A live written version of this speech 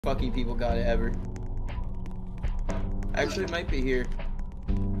fucking people got it ever. Actually, it might be here.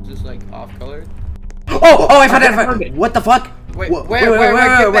 Just like off color. Oh, I found it. What the fuck? Wait,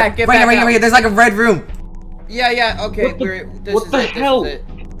 where? Get back right here. There's like a red room. Yeah. Okay, What the hell?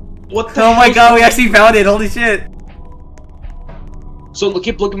 What the? Oh my god, we actually found it. Holy shit. So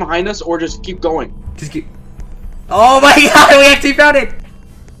keep looking behind us, or just keep going. Just keep. Oh my god, we actually found it.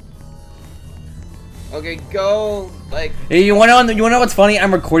 Okay, go like. Hey, you wanna know what's funny?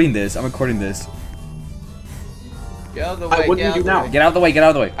 I'm recording this. Get out of the way. What do you do now? Get out of the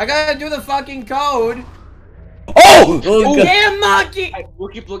way. I gotta do the fucking code. Oh! Damn monkey! We'll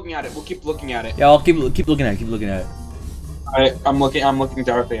keep looking at it. Yeah, I'll keep looking at it. I'm looking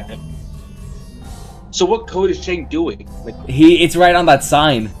directly at it. So what code is Shane doing? Like, It's right on that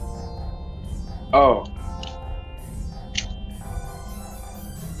sign. oh.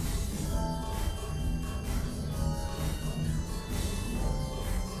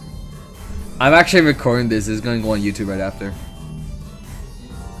 I'm actually recording this. It's gonna go on YouTube right after.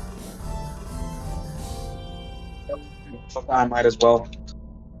 I might as well.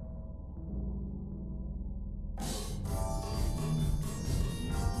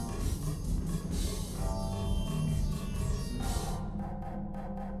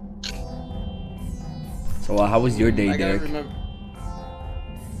 So how was your day, Derek?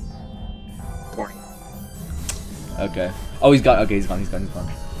 Boring. Okay. Oh, he's gone.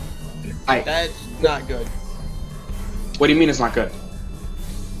 That's not good. What do you mean it's not good?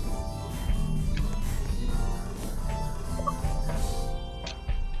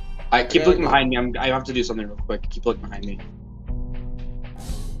 I keep looking behind me. I have to do something real quick. Keep looking behind me.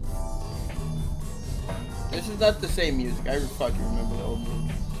 This is not the same music. I fucking remember the old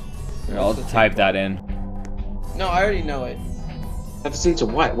music. Here, I'll type that in. No, I already know it. Type this into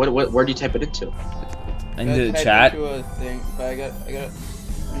what? Where do you type it into? Into the chat. Into a thing, but I gotta.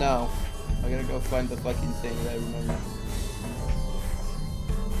 No, I gotta go find the fucking thing that I remember.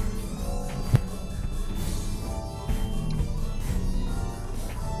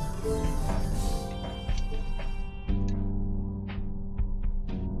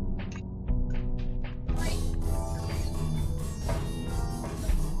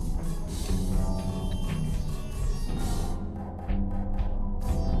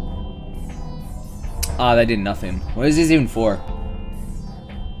 Ah, that did nothing. What is this even for?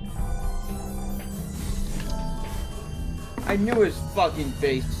 I knew it was fucking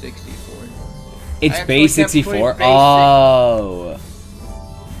base 64. It's base 64? Oh.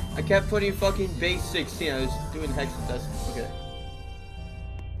 I kept putting fucking base 16. I was doing hexadecimal. Okay.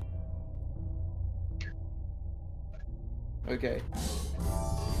 Okay.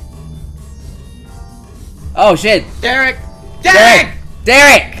 Oh shit. Derek!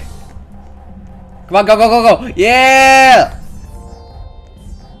 Come on, go! Yeah!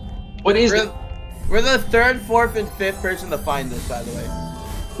 What is it? We're the third, fourth, and fifth person to find this, by the way.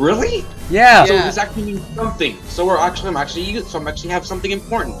 Really? Yeah. So this actually means something. So I'm actually have something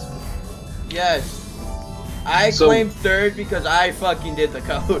important. Yes. I claimed third because I fucking did the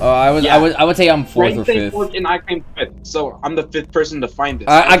code. Oh, I would say I'm fourth or fifth. Fourth and I claimed fifth. So I'm the fifth person to find this.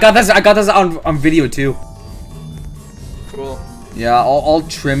 I got this on video too. Cool. Yeah, I'll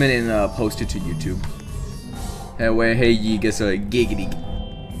trim it and post it to YouTube. Hey, you get a giggity.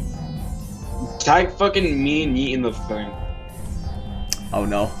 Tag fucking me and Yeet in the thing. Oh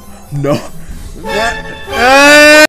no. No.